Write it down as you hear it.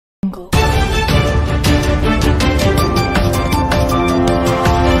Hello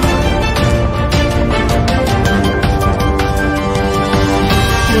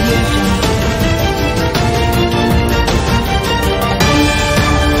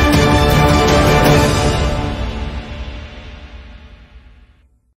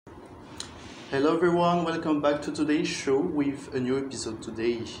everyone, welcome back to today's show with a new episode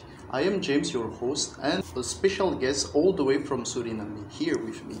today. I am James, your host, and a special guest all the way from Suriname here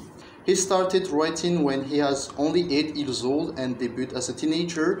with me. He started writing when he was only 8 years old and debuted as a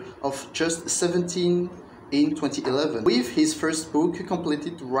teenager of just 17 in 2011. With his first book, he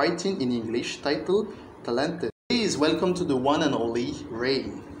completed writing in English titled Talented. Please welcome to the one and only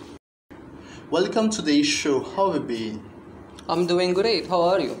Ray. Welcome to today's show. How have you been? I'm doing great. How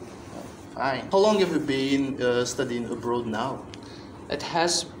are you? Fine. How long have you been studying abroad now? It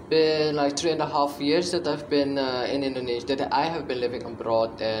has been like 3.5 years that I've been in Indonesia, that I have been living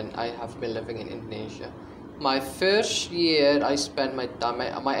abroad, and I have been living in Indonesia. My first year, I spent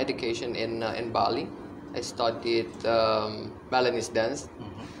my education in Bali. I studied Balinese dance.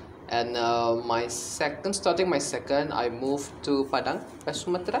 And starting my second, I moved to Padang, West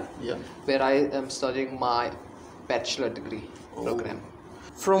Sumatra, where I am studying my bachelor degree program.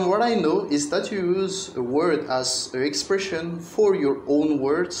 From what I know is that you use a word as an expression for your own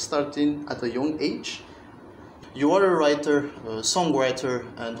words starting at a young age. You are a writer, a songwriter,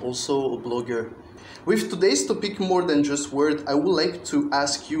 and also a blogger. With today's topic more than just word, I would like to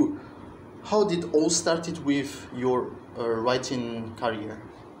ask you, how did all started with your writing career?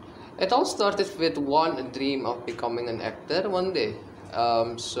 It all started with one dream of becoming an actor one day.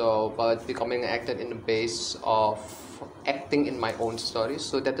 But becoming an actor in the base of acting in my own stories.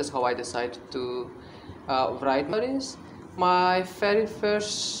 So that is how I decided to write stories. My very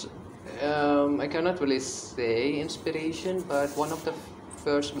first, I cannot really say inspiration, but one of the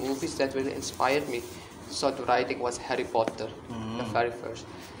first movies that really inspired me to start writing was Harry Potter, the very first.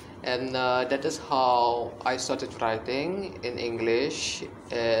 And that is how I started writing in English,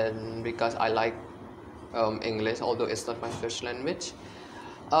 and because I like English, although it's not my first language.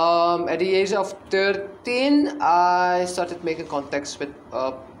 At the age of 13, I started making contacts with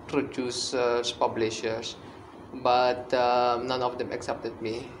producers, publishers, but none of them accepted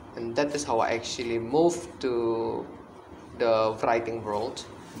me, and that is how I actually moved to the writing world,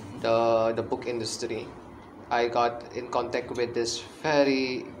 the book industry. I got in contact with this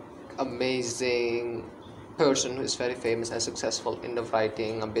very amazing person who is very famous and successful in the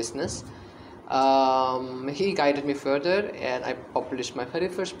writing business. He guided me further, and I published my very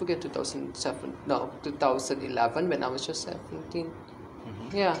first book in 2011 when I was just 17.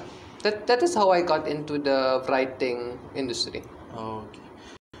 Yeah, that is how I got into the writing industry. Okay.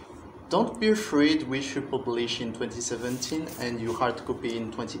 Don't Be Afraid, which you published in 2017 and you hard copy in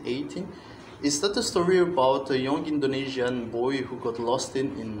 2018. Is that a story about a young Indonesian boy who got lost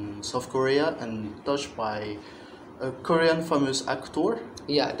in South Korea and touched by a Korean famous actor?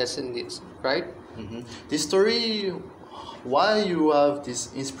 Yeah, that's indeed right. This story, why you have this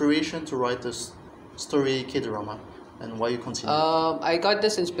inspiration to write a story K-drama, and why you continue? I got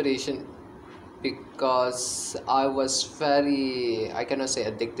this inspiration because I was I cannot say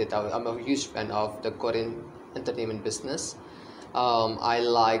addicted. I'm a huge fan of the Korean entertainment business. I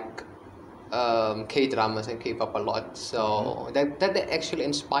like K-dramas and K-pop a lot, so that actually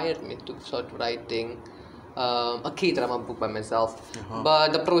inspired me to start writing a K-drama book by myself.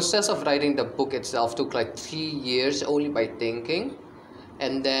 But the process of writing the book itself took like 3 years only by thinking,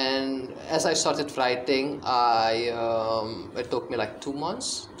 and then as I started writing, it took me like 2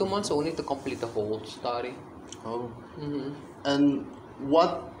 months only to complete the whole story. And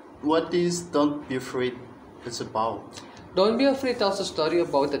what is Don't Be Afraid it's about? Don't Be Afraid tells a story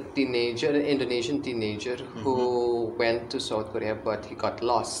about an Indonesian teenager who went to South Korea, but he got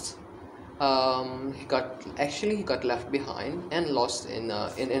lost. He got left behind and lost in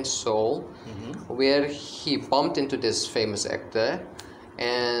Seoul, where he bumped into this famous actor,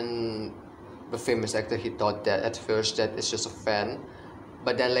 and the famous actor, he thought that at first that it's just a fan,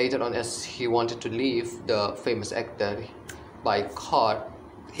 but then later on, as he wanted to leave the famous actor by car,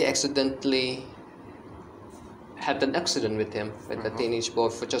 he accidentally had an accident with him, with a teenage boy,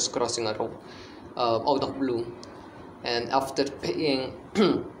 for just crossing a road out of blue, and after paying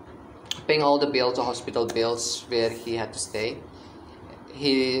all the bills, the hospital bills where he had to stay,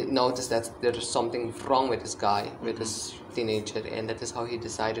 he noticed that there was something wrong with this guy, with this teenager, and that is how he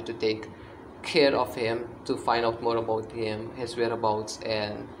decided to take care of him, to find out more about him, his whereabouts,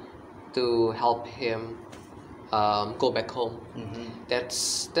 and to help him go back home.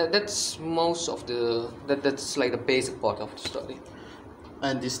 That's most of that's like the basic part of the story.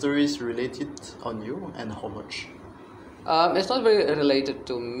 And this story is related on you, and how much? It's not very related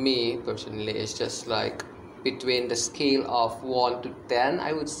to me personally. It's just like between the scale of 1 to 10,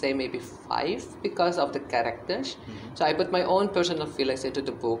 I would say maybe 5 because of the characters. So I put my own personal feelings into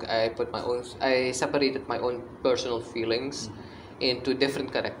the book. I separated my own personal feelings into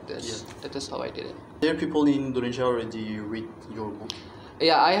different characters. That is how I did it. There are people in Indonesia already read your book?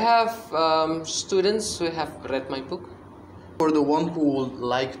 Yeah, I have students who have read my book. For the one who would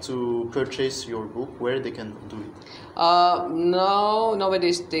like to purchase your book, where they can do it?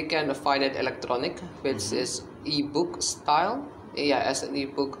 Nowadays they can find it electronic, which is ebook style. Yeah, as an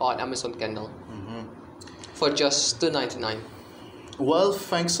ebook on Amazon Kindle for just $2.99. Well,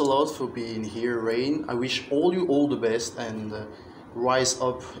 thanks a lot for being here, Rain. I wish you all the best and rise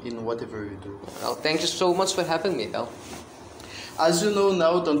up in whatever you do. Well, thank you so much for having me, Bel. As you know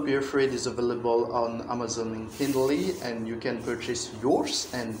now, Don't Be Afraid is available on Amazon and Kindle, and you can purchase yours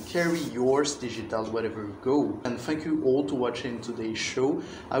and carry yours digital wherever you go. And thank you all to watching today's show.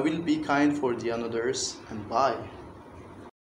 I will be kind for the others, and bye.